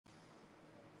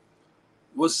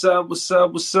What's up? What's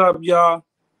up? What's up, y'all?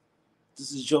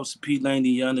 This is Joseph P. Laney,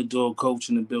 your underdog coach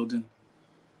in the building.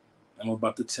 I'm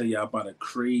about to tell y'all about a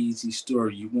crazy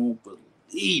story. You won't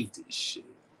believe this shit.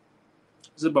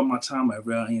 It's about my time at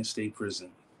Red Onion State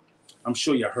Prison. I'm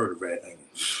sure y'all heard of Red Onion.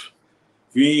 If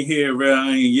you ain't hear Red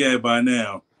Onion yet by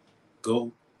now,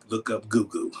 go look up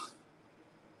Google.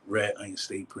 Red Onion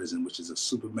State Prison, which is a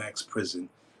Supermax prison,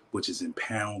 which is in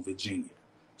Pound, Virginia.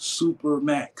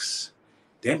 Supermax.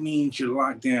 That means you're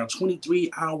locked down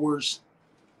 23 hours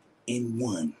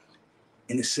in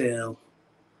a cell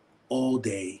all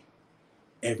day,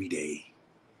 every day,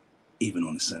 even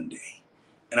on a Sunday.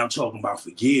 And I'm talking about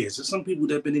for years. There's some people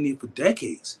that have been in here for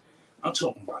decades. I'm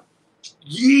talking about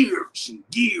years and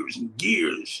years and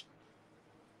years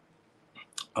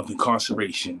of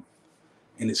incarceration.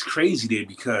 And it's crazy there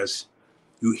because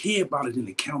you hear about it in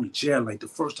the county jail. Like the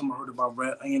first time I heard about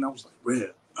Red Onion, I was like,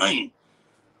 Red Onion.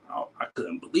 I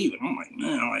couldn't believe it. I'm like,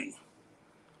 man, like,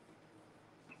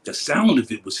 the sound of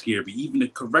it was scary. Even the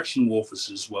correctional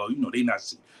officers, well, they're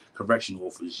not correctional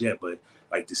officers yet, but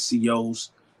like the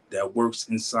COs that works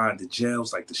inside the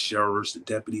jails, like the sheriffs, the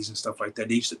deputies and stuff like that,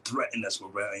 they used to threaten us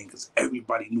with Red Onion because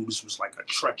everybody knew this was like a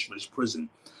treacherous prison,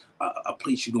 a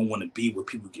place you don't want to be, where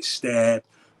people get stabbed,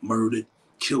 murdered,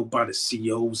 killed by the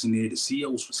COs in there. The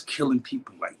COs was killing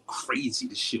people like crazy.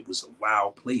 This shit was a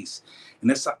wild place.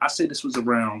 And I say this was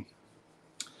around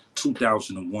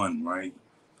 2001, right?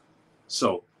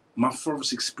 So my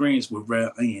first experience with Red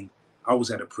Onion, I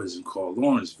was at a prison called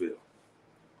Lawrenceville.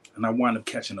 And I wound up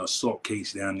catching an assault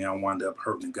case down there. I wound up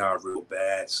hurting a guy real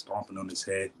bad, stomping on his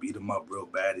head, beat him up real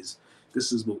bad.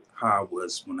 This is how I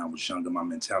was when I was younger, my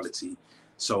mentality.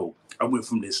 So I went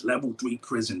from this level 3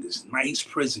 prison, this nice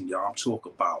prison, y'all. I'm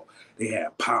talking about. They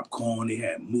had popcorn, they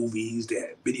had movies, they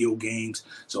had video games.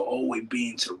 So all the way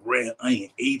being to Red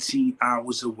Onion, 18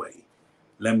 hours away.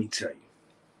 Let me tell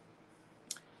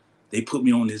you. They put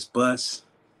me on this bus.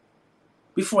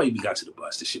 Before I even got to the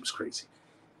bus, this shit was crazy.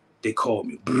 They called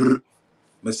me,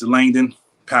 Mr. Langdon,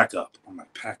 pack up. I'm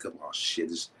like, pack up? Oh,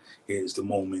 shit, here's the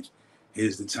moment.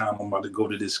 Here's the time I'm about to go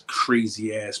to this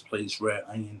crazy-ass place, Red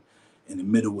Onion, in the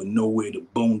middle of nowhere, the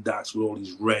boondocks with all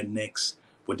these rednecks,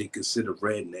 what they consider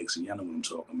rednecks, and y'all know what I'm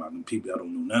talking about. Them people, I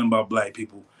don't know nothing about black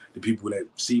people, the people that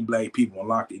see black people and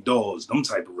lock their doors, them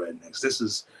type of rednecks. This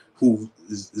is who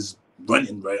is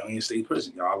running Red Onion State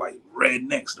Prison, y'all. Like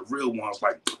rednecks, the real ones,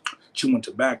 like chewing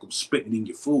tobacco, spitting in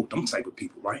your food, them type of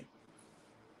people, right?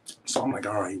 So I'm like,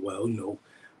 all right, well,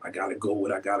 I gotta go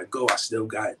what I gotta go. I still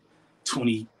got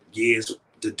 20 years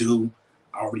to do.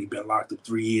 I already been locked up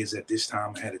 3 years at this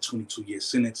time. I had a 22-year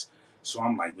sentence. So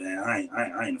I'm like, man,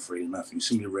 I ain't afraid of nothing. You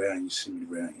see me around, you see me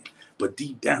around. But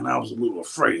deep down, I was a little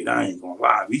afraid. I ain't gonna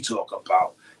lie. We talk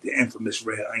about the infamous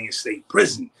Red Onion State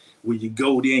Prison, where you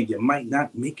go there and you might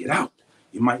not make it out.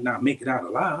 You might not make it out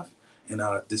alive. And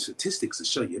the statistics will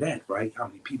show you that, right? How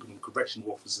many people and correctional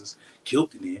officers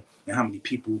killed in there, and how many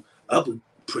people, other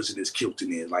prisoners killed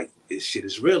in there. Like, this shit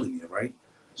is real in there, right?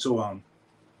 So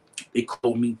they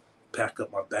called me, pack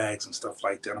up my bags and stuff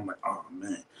like that. I'm like, oh,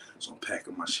 man. So I'm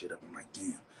packing my shit up. I'm like,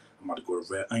 damn, I'm about to go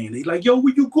to Red Onion. They like, yo,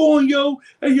 where you going, yo?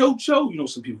 Hey, yo, Joe.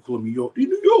 Some people call me, yo, where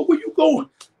you going?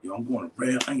 Yo, I'm going to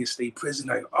Red Onion State Prison.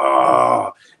 Like,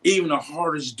 even the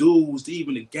hardest dudes,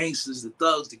 even the gangsters, the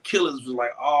thugs, the killers was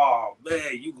like, oh,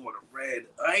 man, you going to Red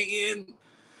Onion?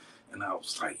 And I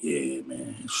was like, yeah,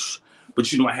 man. But,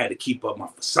 I had to keep up my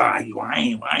facade. I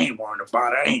ain't worried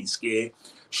about it. I ain't scared.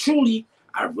 Truly,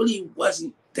 I really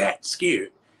wasn't that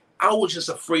scared. I was just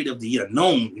afraid of the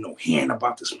unknown, hearing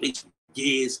about this place for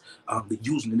years,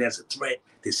 using it as a threat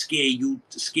to scare you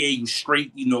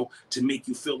straight, to make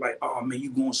you feel like, oh man,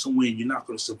 you're going somewhere and you're not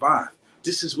going to survive.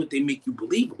 This is what they make you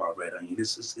believe about Red Onion.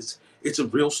 It's a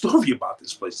real story about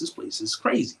this place. This place is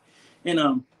crazy.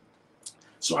 And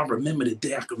so I remember the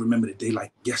day. I can remember the day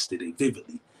like yesterday,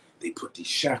 vividly. They put these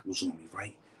shackles on me,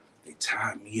 right? They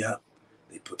tied me up.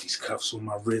 They put these cuffs on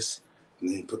my wrists. And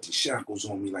they put these shackles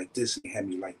on me like this, and they had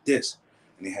me like this.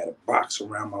 And they had a box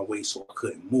around my waist so I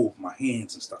couldn't move my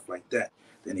hands and stuff like that.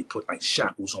 Then they put like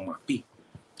shackles on my feet.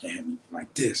 They had me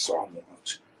like this. So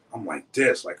I'm like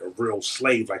this, like a real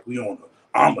slave, like we on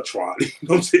the armor trial. You know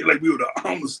what I'm saying? Like we were the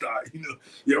armor style.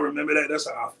 Y'all remember that? That's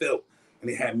how I felt. And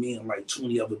they had me and like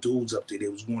 20 other dudes up there. They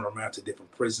was going around to different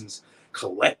prisons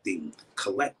collecting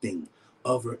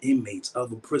other inmates,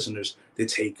 other prisoners to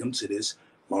take them to this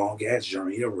long ass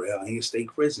journey to Red Onion State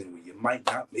Prison where you might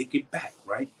not make it back,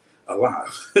 right?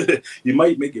 Alive. You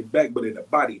might make it back, but in a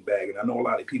body bag. And I know a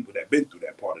lot of people that been through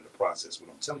that part of the process, what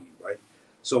I'm telling you, right?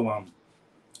 So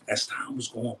as time was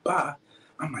going by,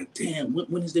 I'm like, damn,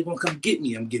 when is they gonna come get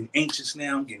me? I'm getting anxious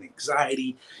now. I'm getting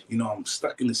anxiety. You know, I'm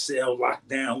stuck in the cell, locked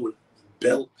down with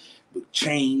belt, with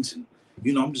chains, and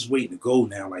I'm just waiting to go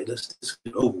now. Like, let's just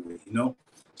get over with,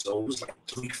 So it was like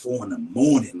 3, 4 in the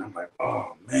morning. I'm like,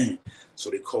 oh man. So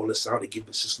they call us out. They give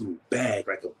us this little bag,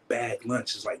 like a bag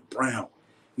lunch. It's like brown.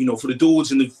 For the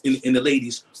dudes and the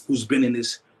ladies who's been in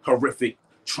this horrific,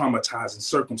 traumatizing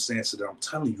circumstances that I'm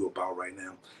telling you about right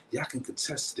now. Y'all can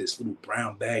contest this little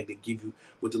brown bag they give you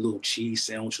with the little cheese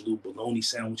sandwich, a little bologna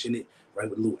sandwich in it, right,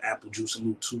 with a little apple juice and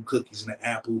little 2 cookies and an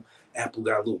apple. Apple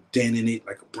got a little dent in it,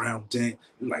 like a brown dent.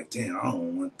 You're like, damn, I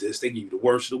don't want this. They give you the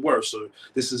worst of the worst. So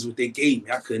this is what they gave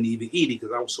me. I couldn't even eat it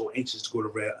because I was so anxious to go to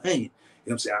Red Onion. You know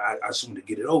what I'm saying? I just wanted to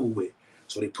get it over with.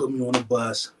 So they put me on the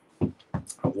bus.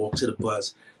 I walked to the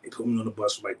bus. They put me on the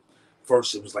bus.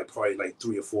 First it was probably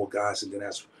 3 or 4 guys, and then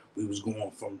as we was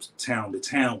going from town to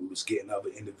town, we was getting other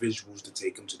individuals to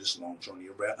take them to this long journey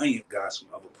of Red Onion, guys from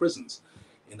other prisons.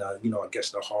 And I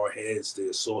guess the hardheads, the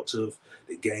assaultive,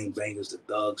 the gangbangers, the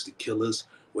thugs, the killers,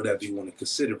 whatever you want to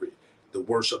consider it. The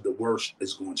worst of the worst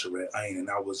is going to Red Onion, and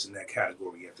I was in that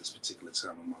category at this particular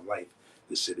time in my life,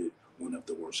 considered one of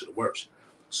the worst of the worst.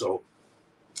 So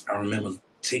I remember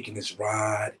taking this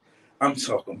ride. I'm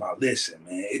talking about, listen,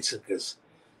 man, it took us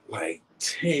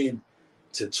 10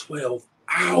 to 12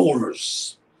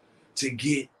 hours to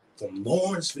get from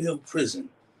Lawrenceville Prison,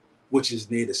 which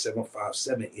is near the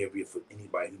 757 area for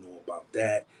anybody who know about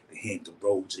that, the Hampton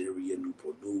Roads area,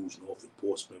 Newport News, Norfolk,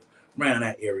 Portsmouth, around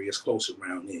that area. It's close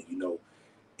around there,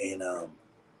 And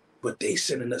but they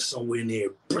sending us somewhere near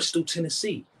Bristol,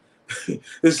 Tennessee.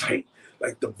 It's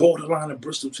like the borderline of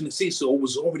Bristol, Tennessee. So it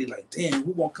was already like, damn,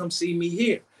 who won't come see me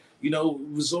here?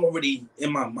 It was already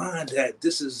in my mind that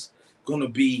this is gonna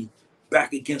be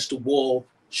back against the wall,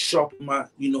 sharpen my,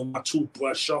 my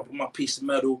toothbrush, sharpen my piece of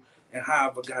metal, and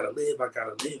however I gotta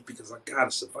live because I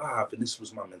gotta survive. And this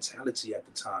was my mentality at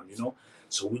the time,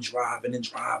 So we driving and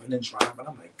driving and driving.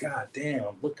 I'm like, God damn,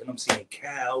 I'm seeing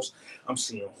cows, I'm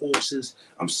seeing horses,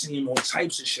 I'm seeing all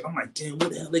types of shit. I'm like, damn, what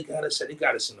the hell they got us at? They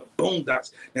got us in the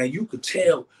boondocks. Now you could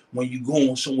tell when you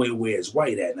going somewhere where it's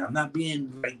white at. Now I'm not being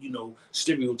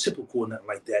stereotypical or nothing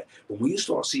like that. But when you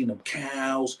start seeing them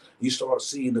cows, you start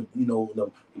seeing the moo,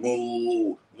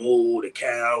 the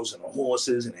cows and the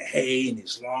horses and the hay and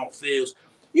these long fields,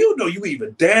 you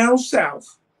either down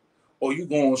south or you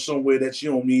going somewhere that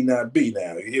you don't need not be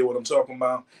now. You hear what I'm talking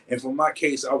about? And for my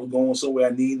case, I was going somewhere I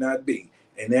need not be.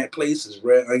 And that place is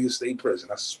Red Onion State Prison.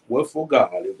 I swear for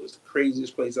God, it was the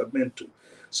craziest place I've been to.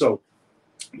 So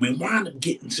we wound up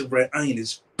getting to Red Onion,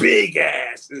 this big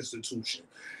ass institution.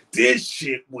 This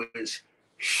shit was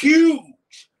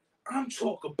huge. I'm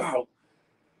talking about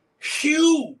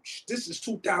huge. This is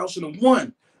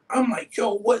 2001. I'm like,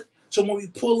 yo, what? So when we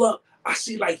pull up, I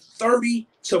see 30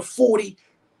 to 40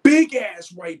 big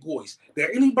ass white boys. Now,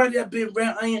 anybody that been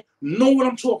Red Onion know what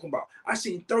I'm talking about. I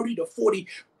seen 30 to 40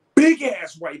 big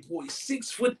ass white boys,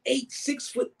 6'8",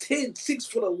 6'10",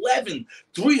 6'11",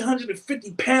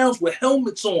 350 pounds with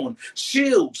helmets on,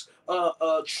 shields,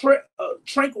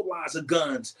 tranquilizer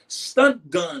guns, stunt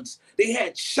guns. They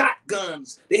had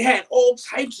shotguns. They had all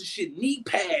types of shit, knee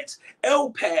pads,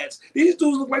 L pads. These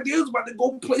dudes look like they was about to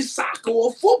go play soccer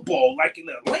or football, like in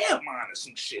a landmine or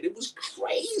some shit. It was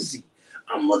crazy.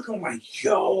 I'm looking like,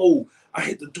 yo, I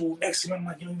hit the dude next to me. I'm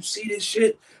like, you see this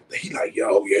shit? He like,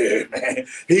 yo, yeah, man.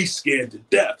 He's scared to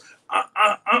death.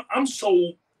 I'm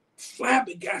so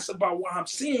flabbergasted about what I'm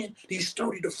seeing. These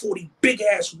 30 to 40 big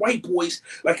ass white boys,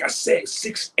 like I said,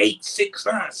 6'8", 6'9",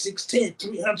 6'10",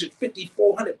 350,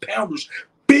 400 pounders,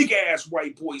 big ass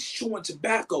white boys chewing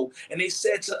tobacco. And they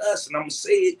said to us, and I'm gonna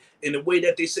say it in the way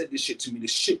that they said this shit to me,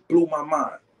 this shit blew my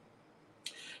mind.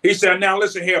 He said, now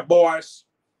listen here, boys.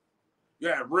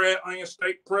 You're at Red Onion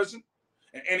State Prison,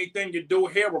 and anything you do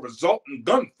here will result in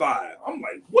gunfire. I'm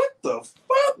like, what the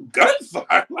fuck?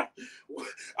 Gunfire?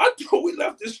 I thought we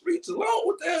left the streets alone.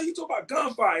 What the hell you talking about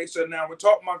gunfire? He said, now we're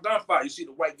talking about gunfire. You see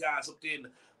the white guys up there,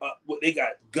 they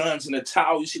got guns in the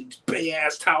towel. You see these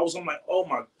big-ass towels. I'm like, oh,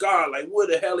 my God, where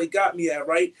the hell they got me at,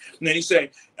 right? And then he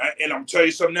said, and I'm telling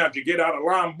you something now, if you get out of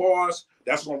line, boys,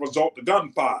 that's going to result in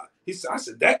gunfire. I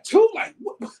said, that too?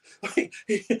 What?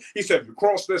 He said, if you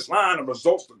cross this line, it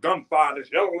results to gunfire. This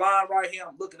yellow line right here,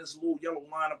 I'm looking at this little yellow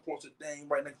line across the thing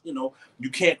right next, you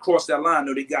can't cross that line.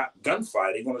 No, they got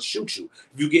gunfire. They're going to shoot you.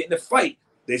 If you get in a fight,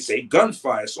 they say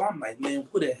gunfire. So I'm like, man,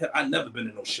 what the hell? I never been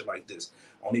in no shit like this.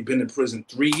 Only been in prison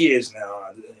 3 years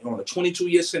now on a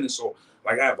 22-year sentence. So,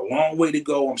 I have a long way to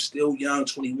go. I'm still young,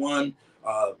 21,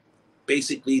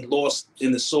 basically lost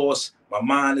in the sauce. My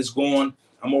mind is gone.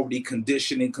 I'm already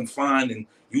conditioned and confined and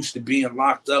used to being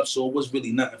locked up, so it was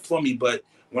really nothing for me. But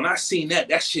when I seen that,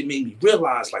 that shit made me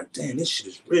realize, like, damn, this shit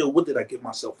is real. What did I get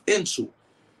myself into?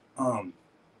 And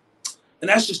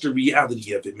that's just the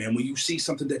reality of it, man. When you see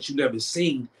something that you never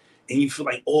seen and you feel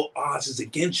like all odds is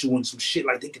against you and some shit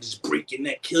like they could just break your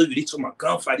neck, kill you. They talking about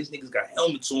gunfight. These niggas got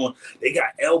helmets on. They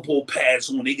got elbow pads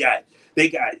on. They got,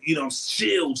 you know,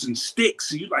 shields and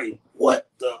sticks. And you like, what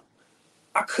the?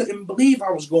 I couldn't believe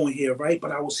I was going here, right?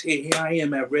 But I was here. Here I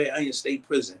am at Red Onion State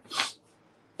Prison.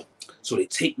 So they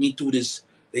take me through this.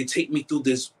 They take me through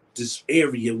this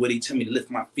area where they tell me to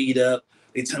lift my feet up.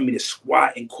 They tell me to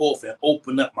squat and cough and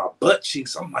open up my butt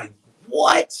cheeks. I'm like,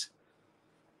 what?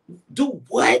 Do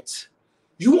what?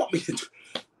 You want me to do?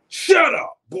 Shut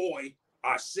up, boy.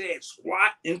 I said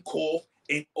squat and cough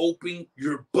and open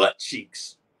your butt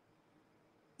cheeks.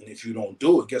 And if you don't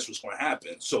do it, guess what's going to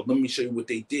happen? So let me show you what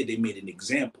they did. They made an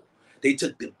example. They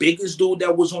took the biggest dude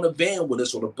that was on the van with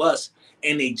us, on the bus,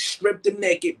 and they stripped him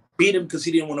naked, beat him because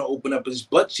he didn't want to open up his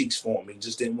butt cheeks for him. He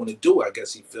just didn't want to do it. I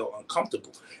guess he felt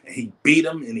uncomfortable. And he beat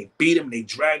him, and he beat him, and they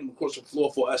dragged him across the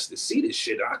floor for us to see this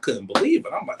shit. I couldn't believe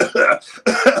it. I'm like,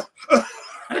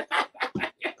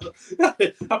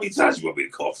 how many times you want me to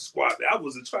call for squad? Man? I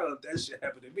wasn't trying to let that shit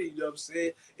happen to me. You know what I'm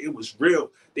saying? It was real.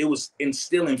 They was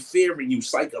instilling fear in you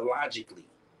psychologically,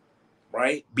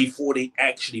 right? Before they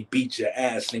actually beat your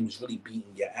ass. They was really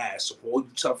beating your ass. So for all you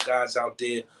tough guys out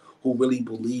there who really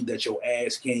believe that your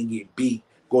ass can't get beat,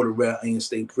 go to Red Onion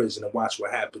State Prison and watch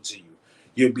what happened to you.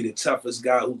 You'll be the toughest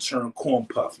guy who turned corn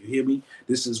puff. You hear me?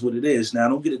 This is what it is. Now,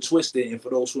 don't get it twisted. And for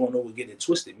those who don't know what getting it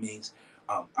twisted means,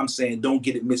 I'm saying don't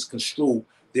get it misconstrued.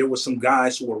 There were some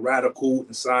guys who were radical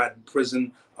inside the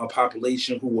prison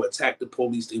population who would attack the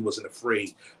police. They wasn't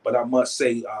afraid. But I must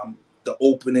say, the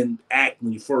opening act,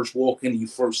 when you first walk in and you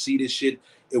first see this shit,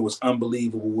 it was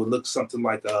unbelievable. It would look something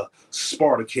like a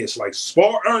Spartacus, like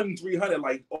Spartan 300,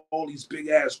 like all these big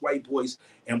ass white boys.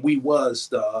 And we was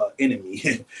the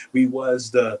enemy. We was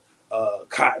the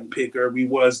cotton picker. We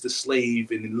was the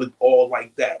slave, and it looked all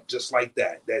like that, just like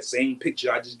that. That same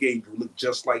picture I just gave you looked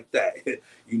just like that,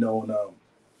 you know. And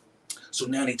so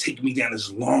now they take me down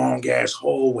this long ass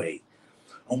hallway.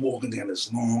 I'm walking down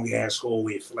this long ass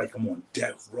hallway. It feel like I'm on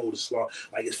death row.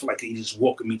 Like it feel like they just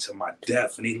walking me to my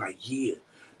death. And they like, yeah.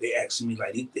 They asking me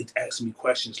like they asking me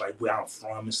questions like where I'm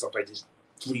from and stuff like this.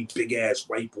 3 big ass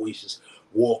white boys just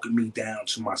walking me down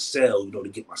to my cell, you know, to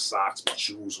get my socks, my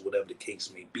shoes, or whatever the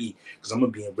case may be. Because I'm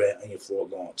gonna be in Red Onion for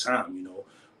a long time, you know.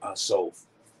 So,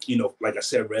 you know, like I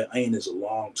said, Red Onion is a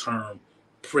long-term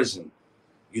prison.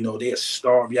 You know, they'll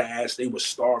starve your ass. They were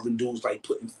starving dudes, like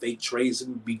putting fake trays. It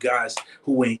would be guys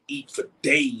who ain't eat for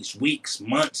days, weeks,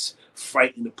 months,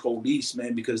 fighting the police,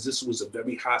 man, because this was a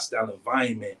very hostile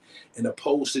environment. And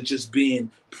opposed to just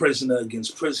being prisoner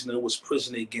against prisoner, it was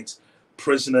prisoner against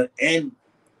prisoner and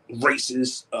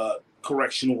racist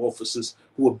correctional officers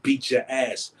who would beat your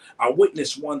ass. I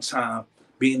witnessed one time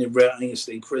being in Red Onion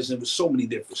State Prison. There's so many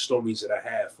different stories that I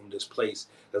have from this place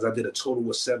because I did a total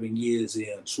of 7 years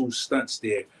there and 2 stunts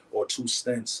there, or 2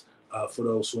 stints. For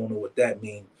those who don't know what that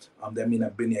means, that means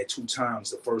I've been there 2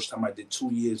 times. The first time I did 2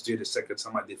 years there. The second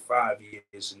time I did 5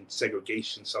 years in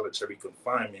segregation, solitary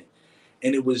confinement.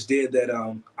 And it was there that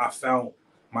I found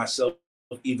myself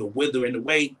either withering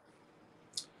away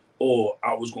or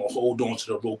I was gonna hold on to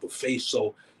the rope of faith.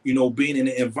 So, you know, being in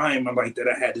an environment like that,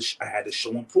 I had to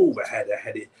show and prove. I had to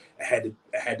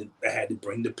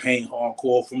bring the pain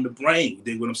hardcore from the brain. You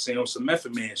dig what I'm saying? On some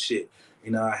Method Man shit. You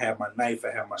know, I had my knife,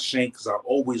 I had my shank, because I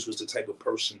always was the type of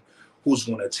person who's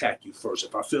gonna attack you first.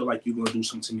 If I feel like you're gonna do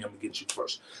something to me, I'm gonna get you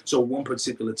first. So one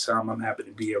particular time, I'm happy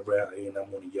to be around, and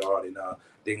I'm on the yard and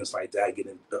things like that. I get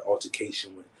in the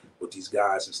altercation with these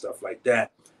guys and stuff like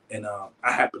that. And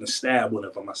I happened to stab one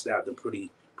of them. I stabbed him pretty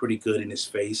good in his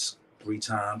face 3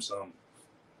 times. A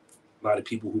lot of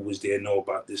people who was there know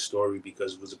about this story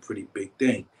because it was a pretty big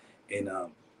thing. And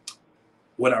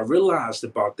what I realized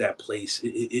about that place,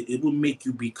 it will make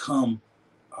you become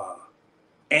uh,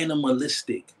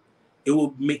 animalistic. It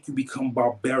will make you become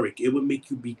barbaric. It will make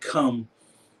you become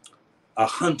a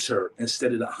hunter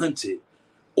instead of the hunted.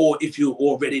 Or if you're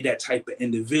already that type of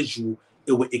individual,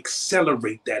 it would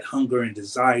accelerate that hunger and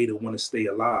desire to want to stay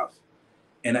alive.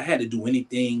 And I had to do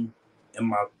anything in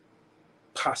my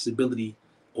possibility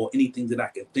or anything that I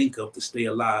could think of to stay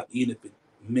alive, even if it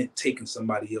meant taking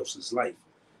somebody else's life.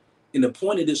 And the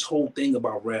point of this whole thing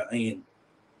about Red Onion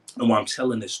and why I'm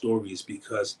telling this story is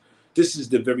because this is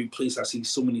the very place I see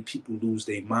so many people lose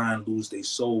their mind, lose their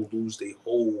soul, lose their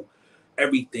whole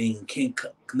everything,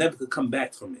 never could come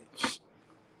back from it.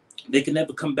 They can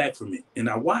never come back from it. And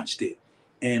I watched it.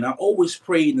 And I always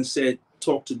prayed and said,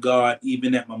 talk to God,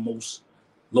 even at my most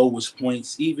lowest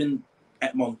points, even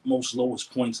at my most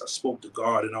lowest points, I spoke to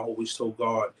God, and I always told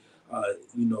God,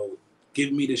 you know,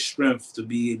 give me the strength to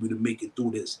be able to make it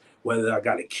through this. Whether I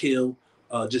got to kill,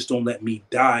 just don't let me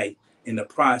die in the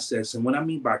process. And what I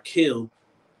mean by kill,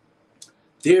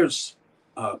 there's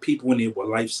people in there with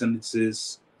life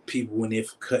sentences, people in there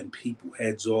for cutting people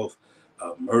heads off,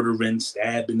 murdering,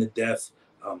 stabbing to death.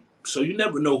 So you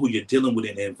never know who you're dealing with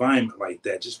in an environment like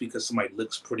that. Just because somebody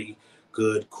looks pretty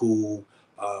good, cool,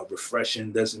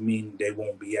 refreshing, doesn't mean they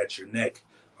won't be at your neck,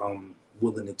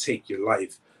 willing to take your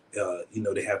life. You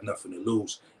know, they have nothing to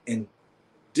lose. And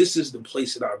this is the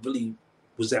place that I really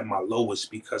was at my lowest,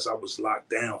 because I was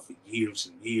locked down for years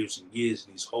and years and years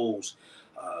in these holes,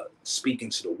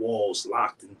 speaking to the walls,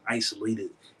 locked and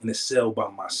isolated in a cell by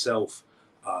myself,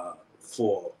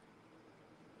 for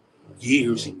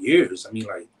years and years. I mean,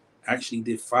 like, actually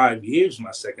did 5 years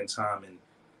my second time in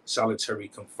solitary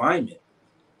confinement.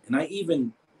 And I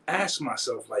even asked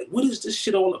myself, like, what is this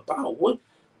shit all about? What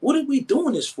are we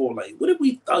doing this for? Like, what are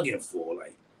we thugging for?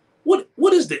 Like,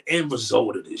 what is the end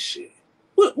result of this shit?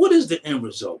 What is the end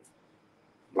result?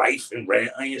 Life in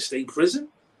Red Iron State Prison?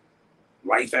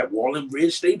 Life at Wallen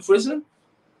Ridge State Prison?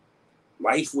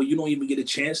 Life where you don't even get a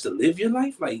chance to live your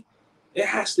life? Like, it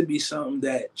has to be something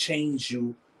that change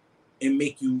you and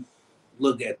make you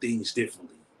look at things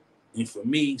differently. And for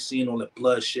me, seeing all that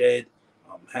bloodshed,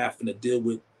 having to deal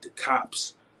with the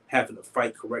cops, having to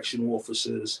fight correctional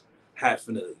officers,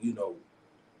 having to, you know,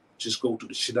 just go through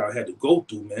the shit I had to go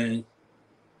through, man,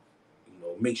 you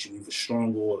know, it makes you either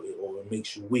stronger or it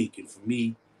makes you weak. And for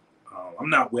me, I'm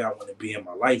not where I want to be in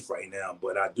my life right now,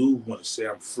 but I do want to say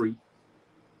I'm free.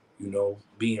 You know,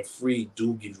 being free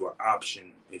do give you an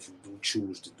option if you do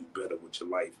choose to do better with your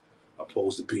life,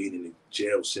 opposed to being in a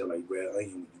jail cell like Red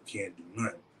Onion when you can't do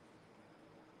nothing.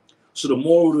 So the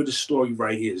moral of the story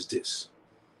right here is this: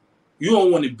 you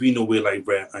don't want to be nowhere like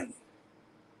Red Onion.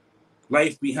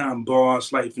 Life behind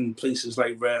bars, life in places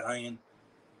like Red Onion,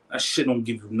 that shit don't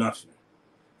give you nothing.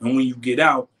 And when you get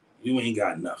out, you ain't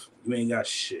got nothing. You ain't got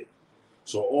shit.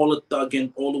 So all the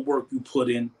thugging, all the work you put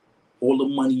in, all the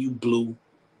money you blew,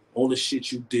 all the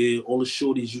shit you did, all the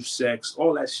shorties you sexed,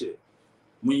 all that shit.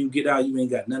 When you get out, you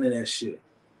ain't got none of that shit.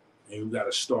 And you got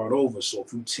to start over. So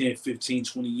if you 10, 15,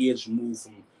 20 years removed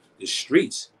from the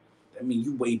streets, that means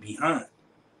you way behind.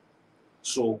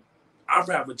 So I'd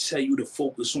rather tell you to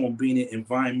focus on being in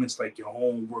environments like your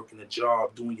home, working a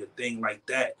job, doing your thing like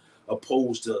that,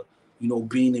 opposed to, you know,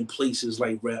 being in places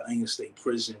like Red Iron State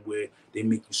Prison where they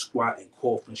make you squat and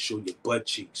cough and show your butt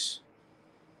cheeks.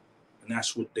 And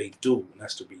that's what they do. And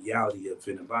that's the reality of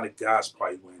it. And a lot of guys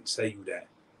probably wouldn't tell you that.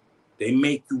 They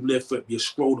make you lift up your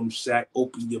scrotum sack,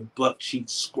 open your butt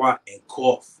cheeks, squat, and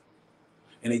cough.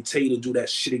 And they tell you to do that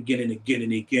shit again and again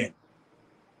and again.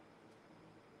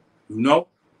 You know?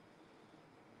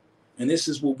 And this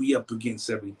is what we up against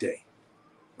every day.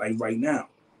 Like right now.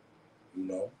 You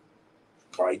know?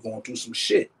 Probably going through some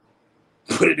shit.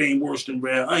 But it ain't worse than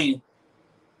Red Iron.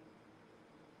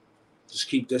 Just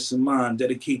keep this in mind.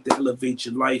 Dedicate to elevate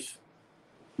your life.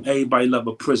 Everybody love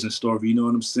a prison story, you know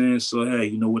what I'm saying? So, hey,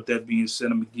 you know, with that being said,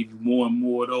 I'm going to give you more and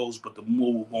more of those, but the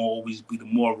moral going to always be the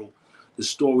moral. The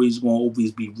story is going to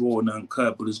always be raw and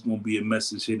uncut, but it's going to be a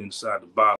message hidden inside the bottle.